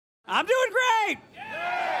I'm doing great.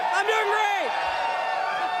 I'm doing great.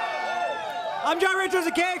 I'm John Richards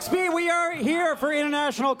of KXP. We are here for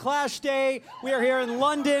International Clash Day. We are here in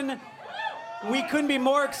London. We couldn't be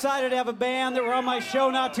more excited to have a band that were on my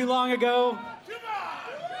show not too long ago.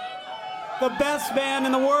 The best band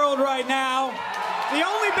in the world right now. The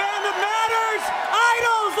only band that matters.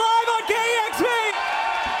 Idols live on KXP.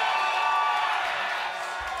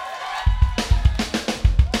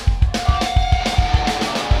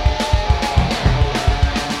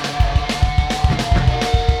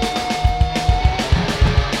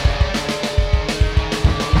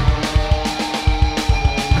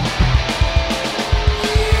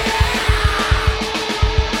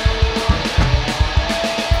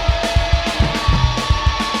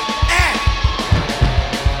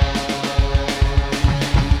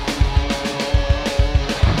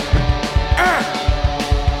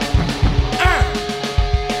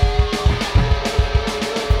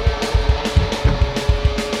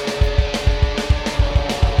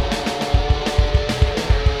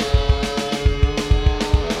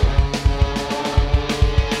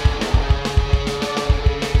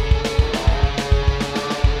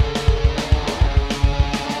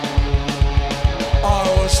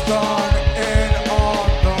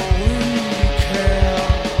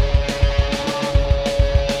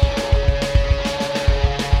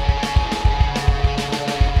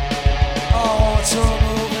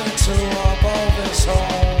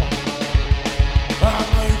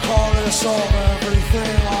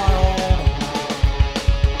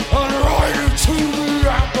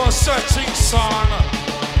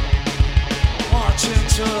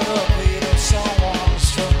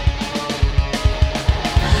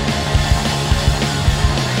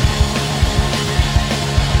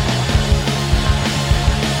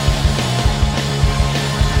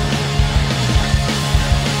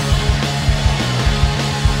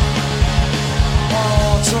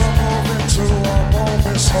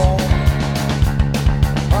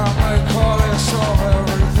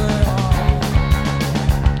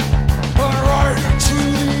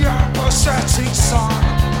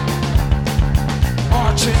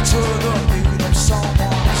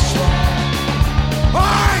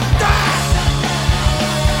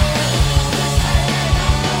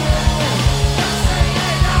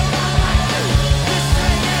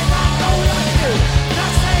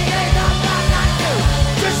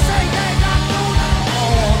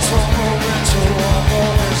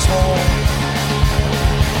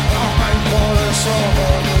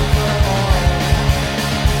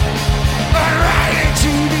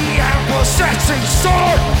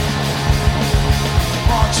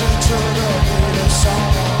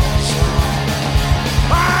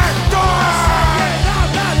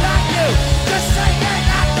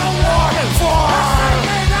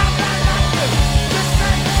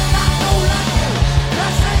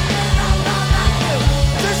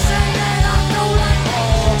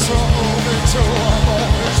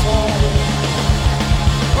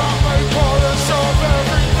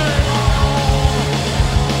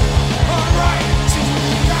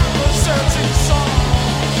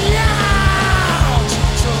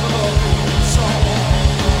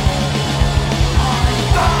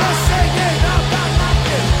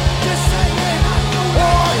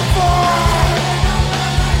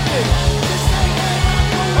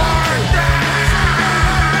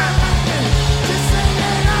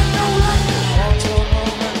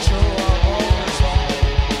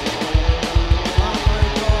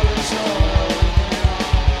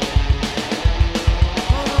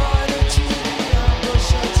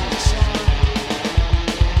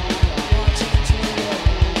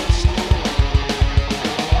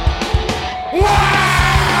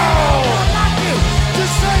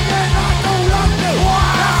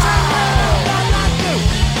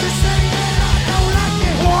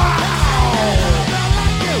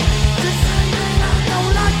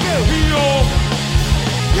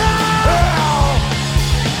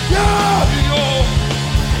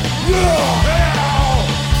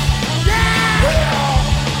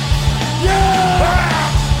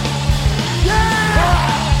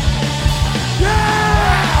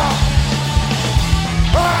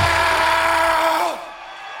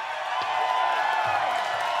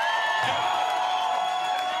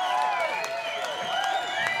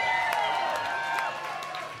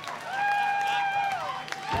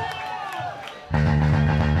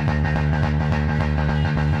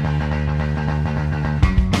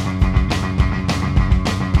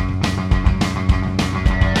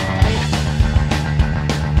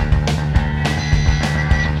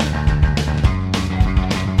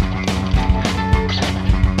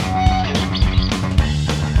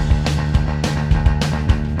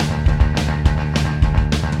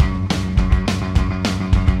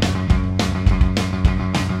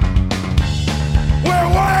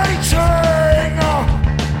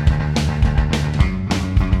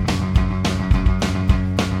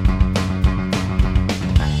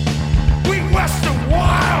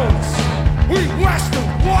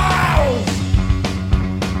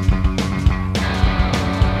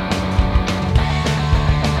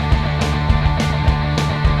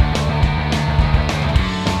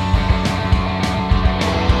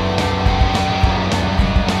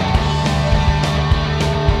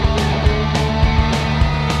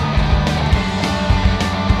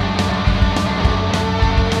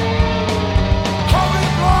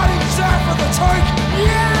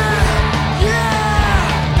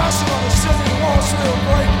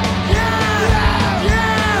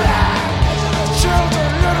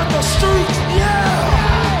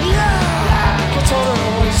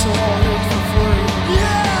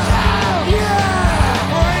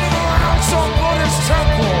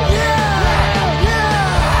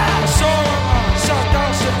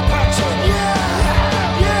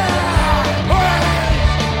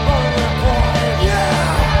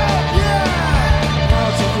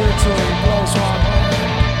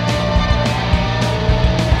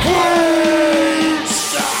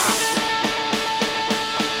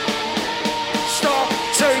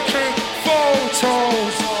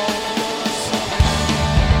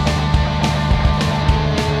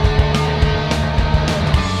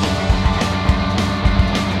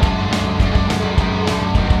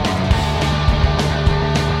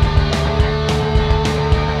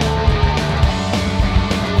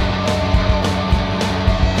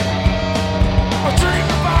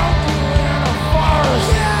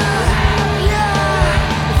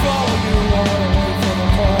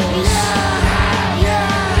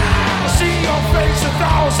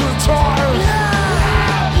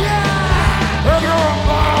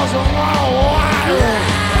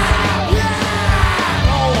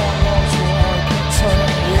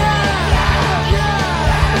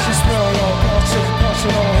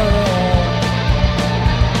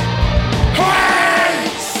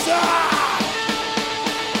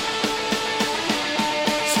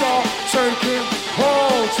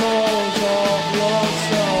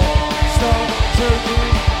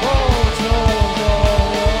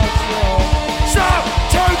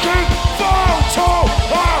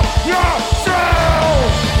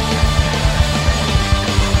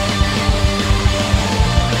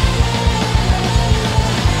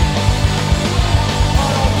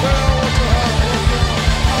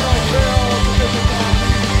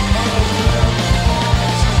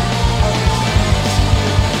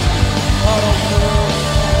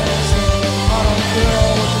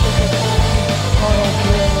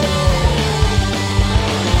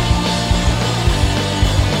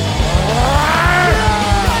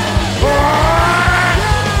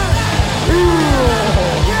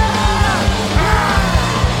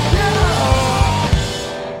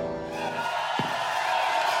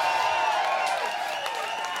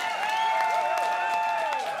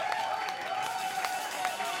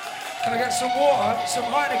 Can I get some water, some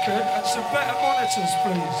Heineken, and some better monitors,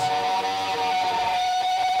 please?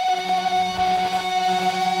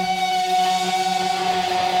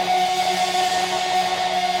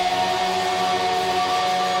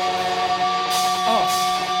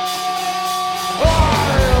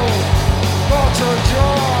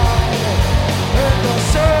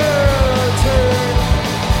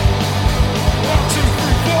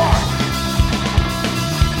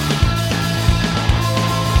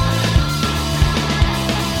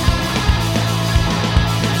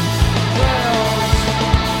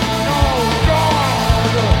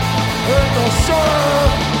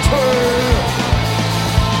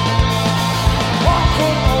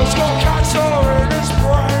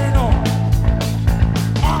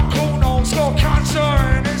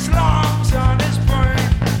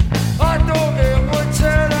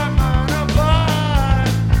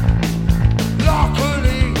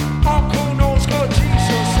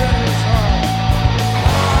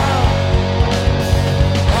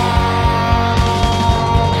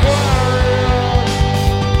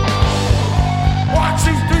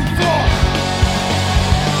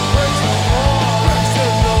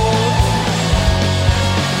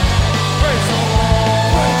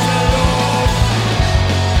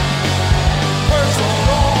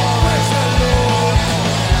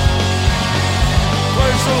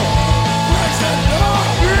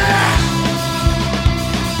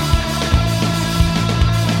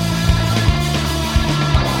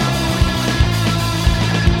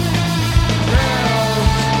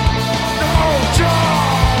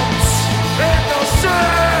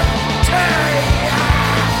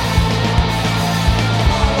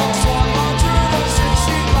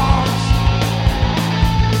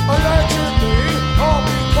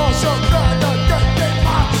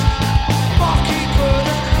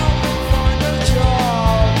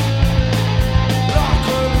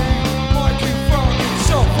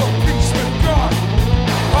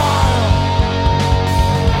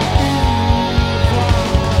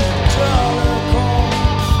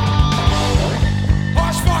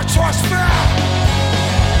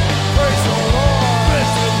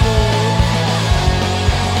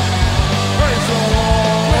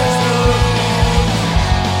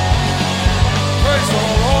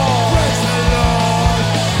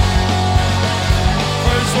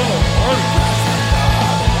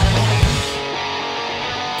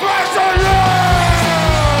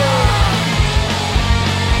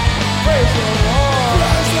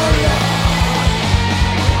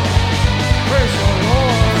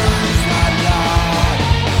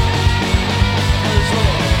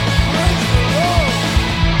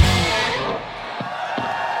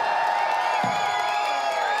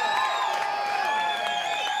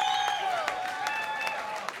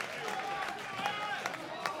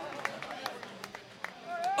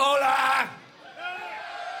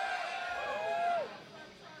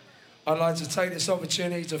 I'd like to take this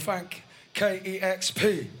opportunity to thank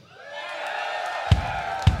KEXP.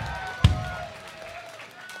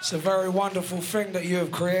 It's a very wonderful thing that you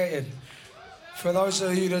have created. For those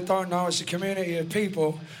of you that don't know, it's a community of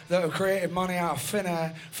people that have created money out of thin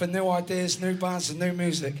air for new ideas, new bands and new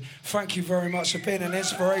music. Thank you very much for being an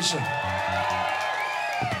inspiration.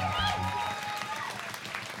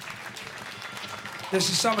 This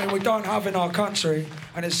is something we don't have in our country,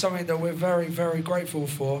 and it's something that we're very, very grateful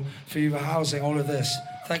for you housing all of this.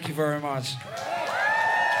 Thank you very much.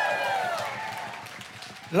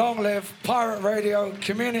 Long live Pirate Radio,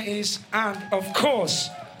 communities, and, of course,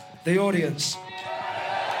 the audience.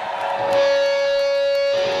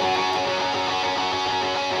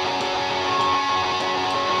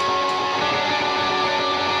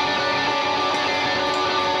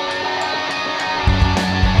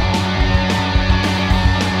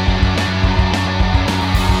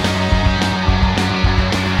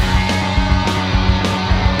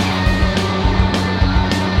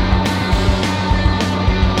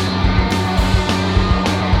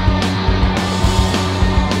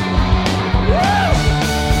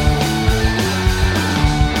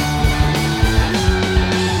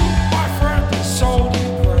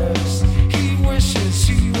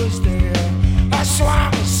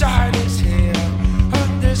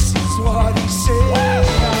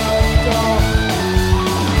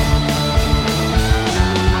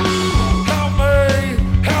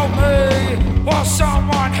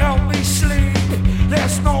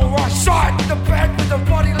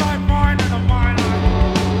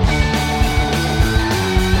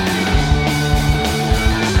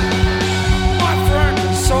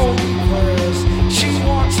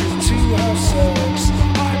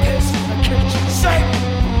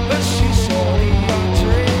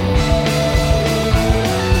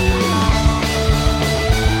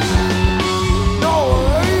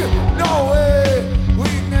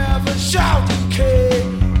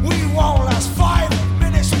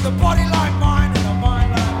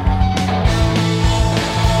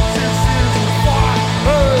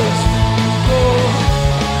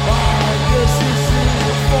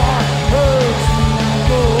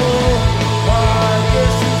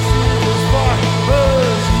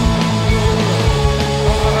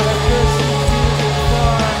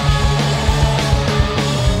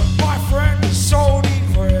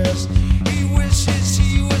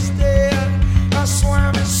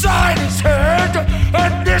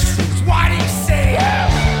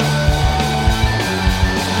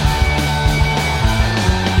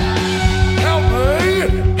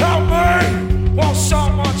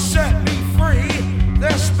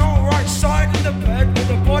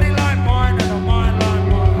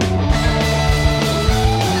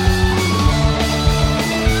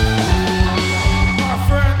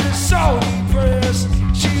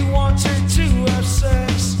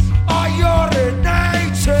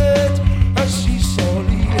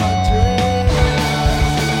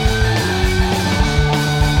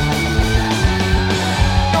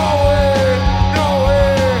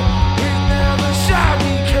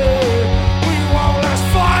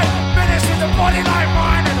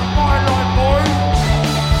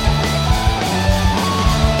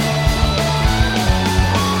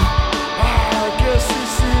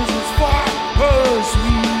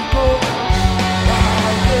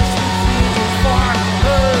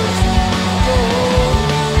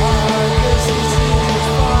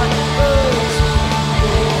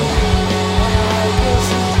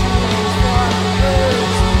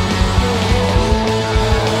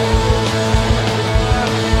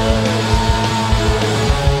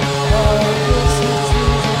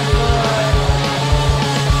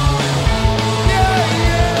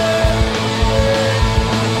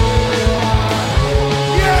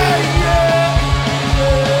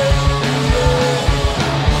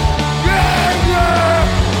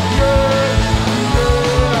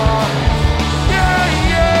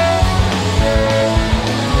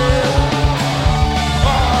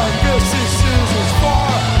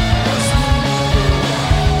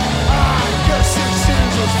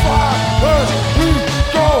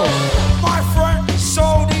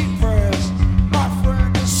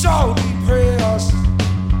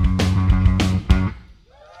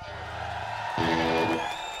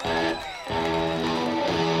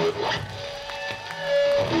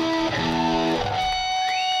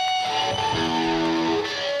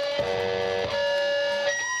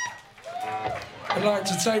 I'd like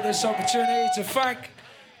to take this opportunity to thank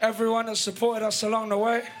everyone that supported us along the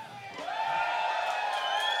way.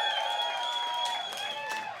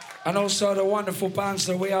 And also the wonderful bands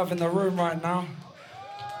that we have in the room right now.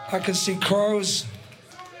 I can see Crows.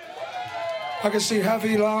 I can see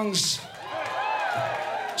Heavy Lungs.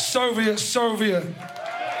 Soviet.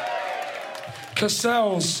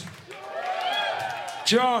 Cassell's.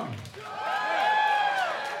 John.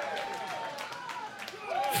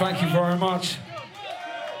 Thank you very much.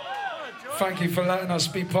 Thank you for letting us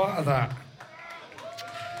be part of that.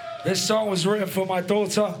 This song was written for my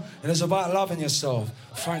daughter, and it's about loving yourself.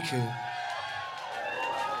 Thank you.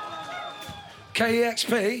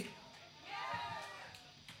 KEXP,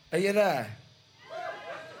 are you there?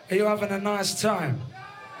 Are you having a nice time?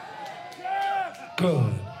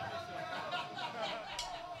 Good.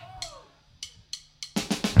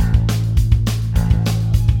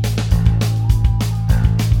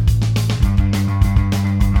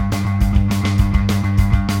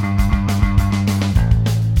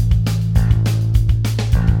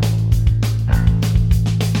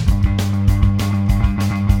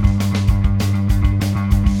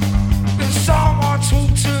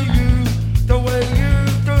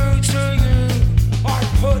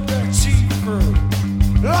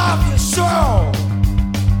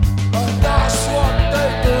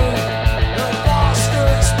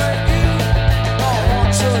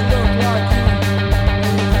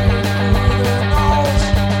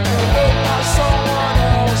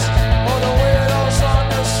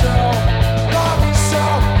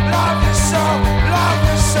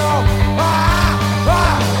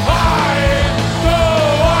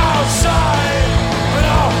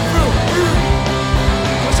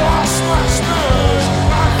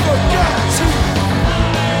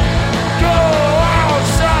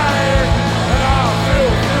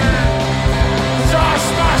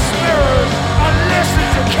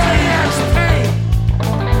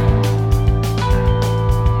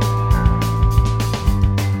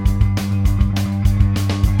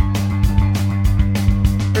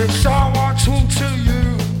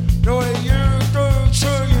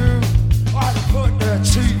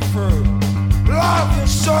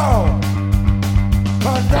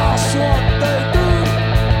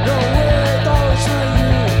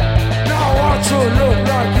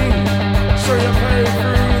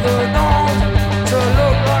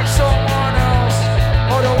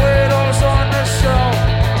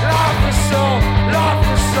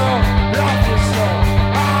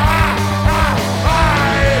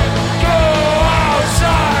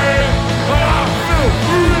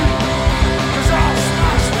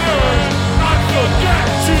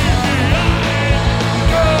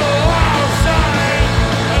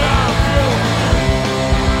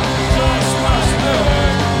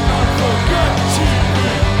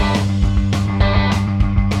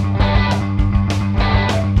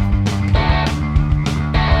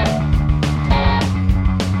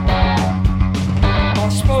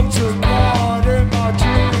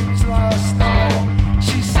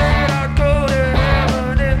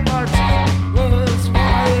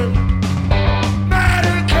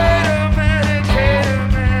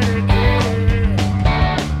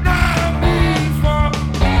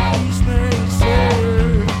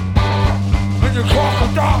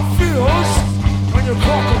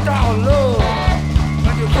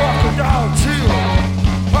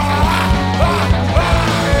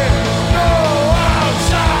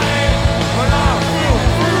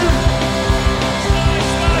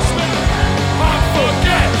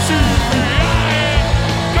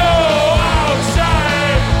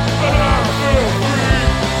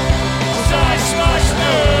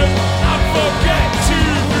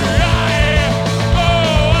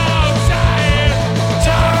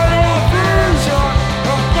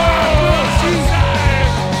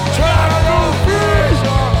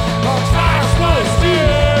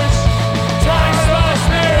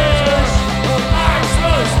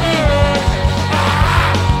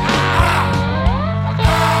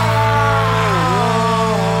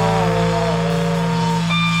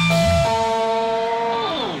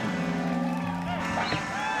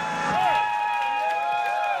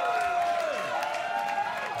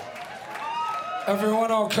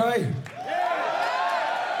 Everyone okay?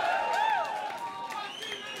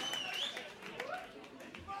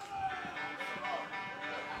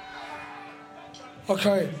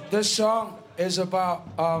 Okay, this song is about,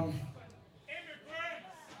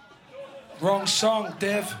 wrong song,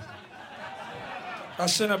 Div.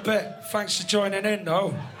 That's in a bit. Thanks for joining in,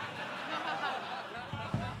 though.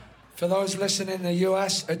 For those listening in the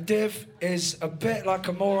US, a div is a bit like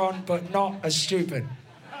a moron, but not as stupid.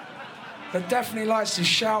 that definitely likes to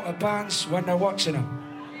shout at bands when they're watching them.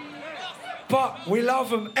 But we love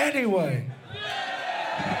them anyway.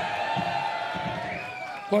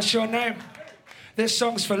 What's your name? This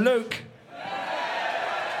song's for Luke.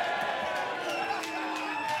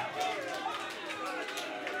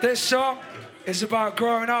 This song is about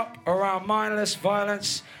growing up around mindless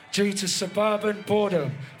violence due to suburban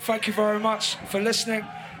boredom. Thank you very much for listening.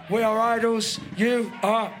 We are idols. You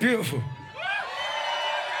are beautiful.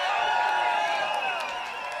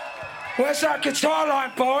 Where's that guitar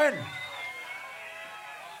line, Bowen?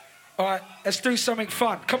 All right, let's do something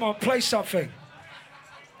fun. Come on, play something.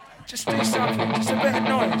 Just do something, just a bit of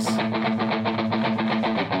noise.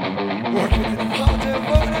 Working in the garden,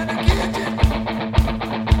 working in the kitchen.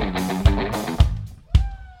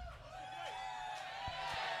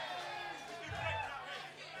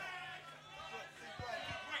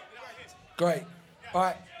 Great. All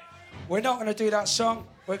right, we're not going to do that song.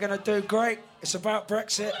 We're going to do Great. It's about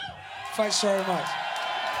Brexit. Thanks very much.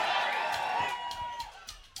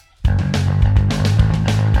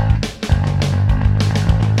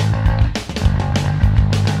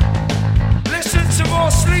 Listen to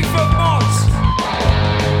more Sleaford Mods.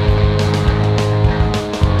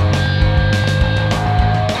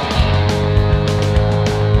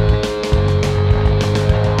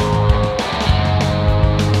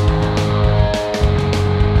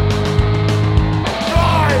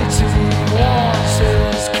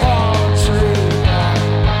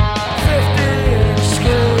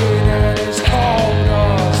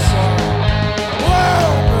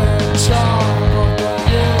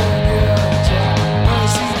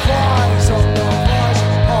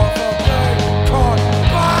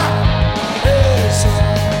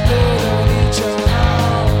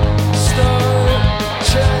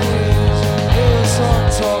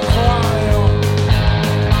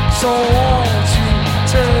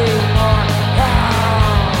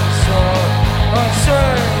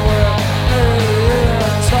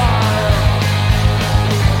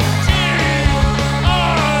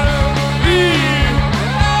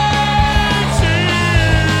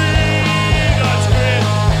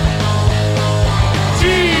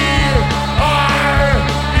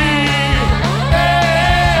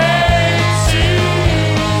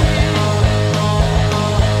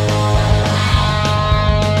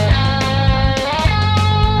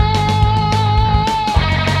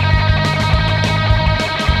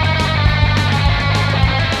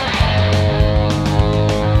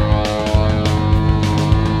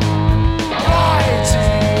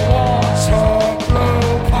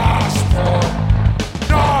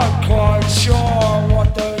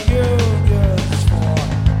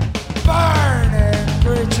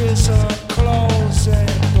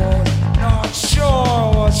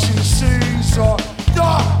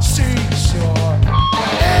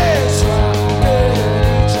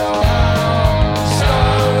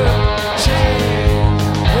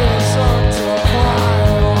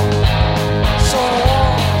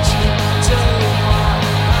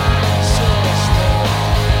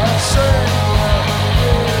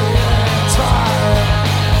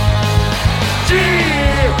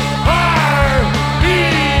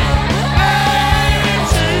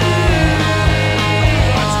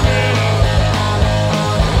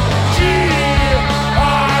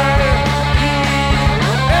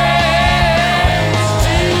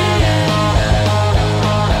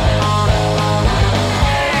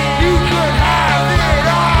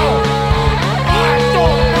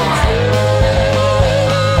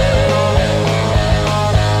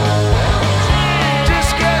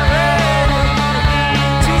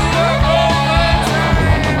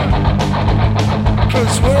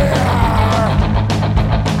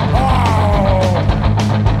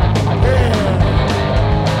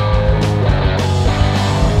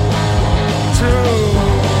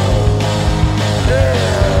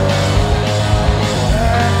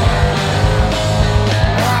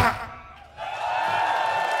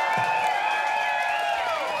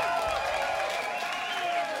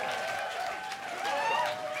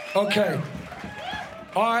 Okay,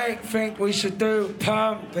 I think we should do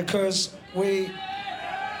Perm because we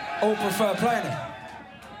all prefer playing it.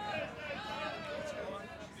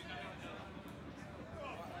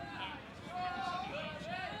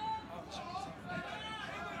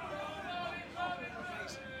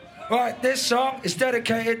 Right, this song is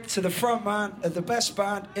dedicated to the frontman of the best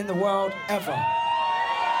band in the world ever.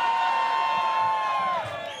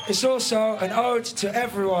 It's also an ode to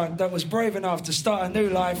everyone that was brave enough to start a new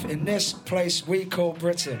life in this place we call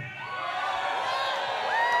Britain.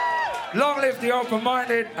 Long live the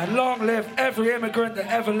open-minded, and long live every immigrant that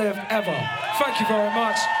ever lived, ever. Thank you very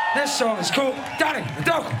much. This song is called Danny and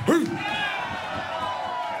Delco.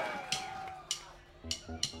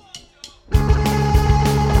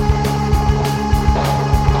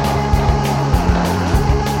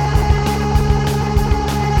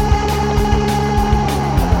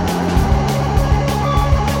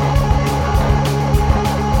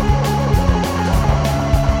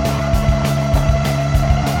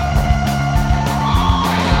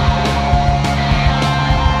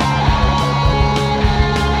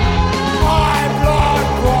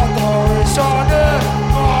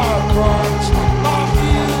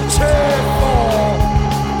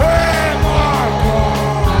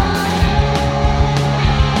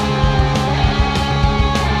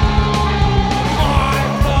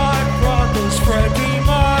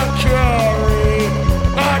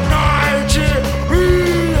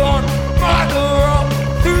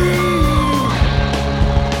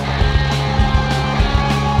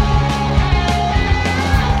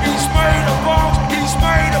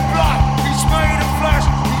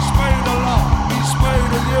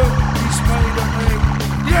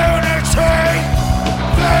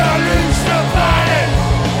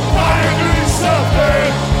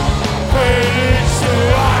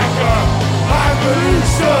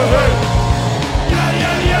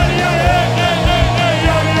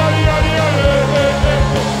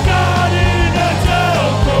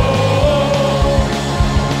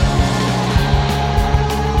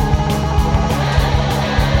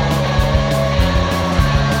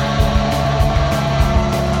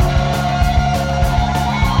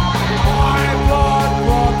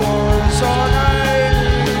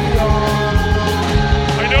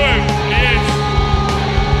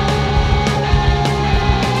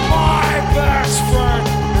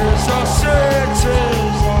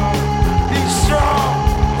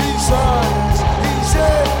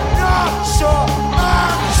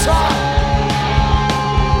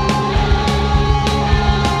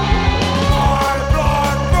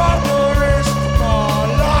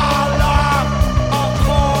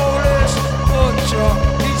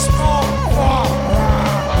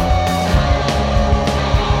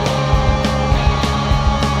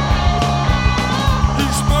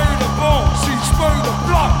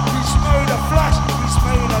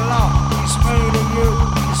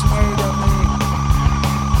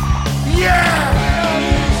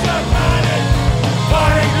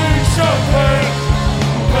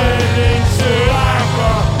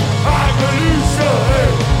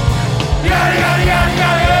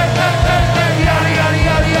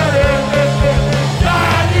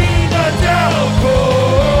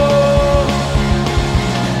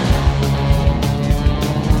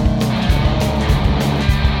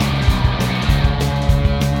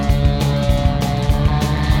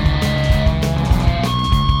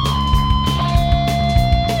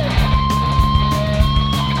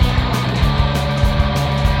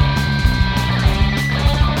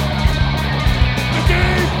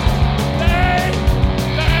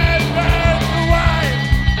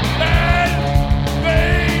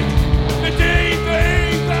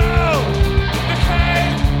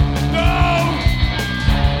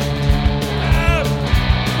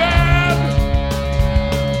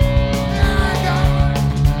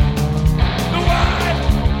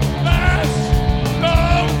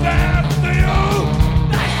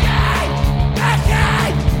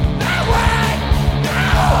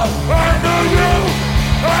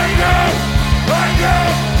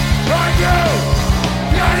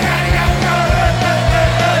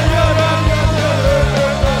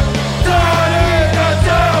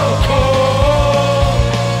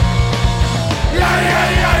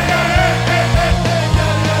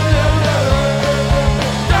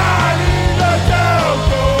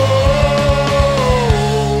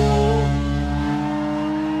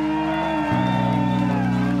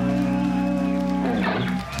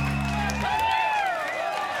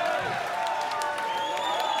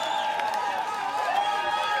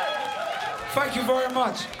 Thank you very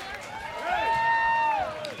much.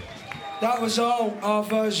 That was our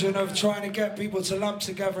version of trying to get people to lump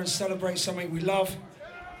together and celebrate something we love.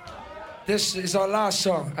 This is our last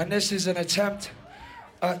song, and this is an attempt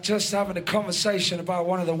at just having a conversation about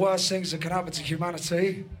one of the worst things that can happen to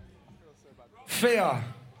humanity. Fear.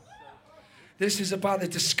 This is about the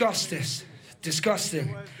disgusting,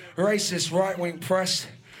 racist right-wing press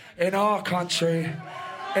in our country,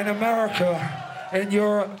 in America, in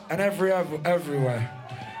Europe, and everywhere.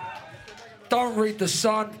 Don't read The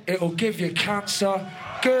Sun, it'll give you cancer.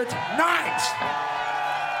 Good night!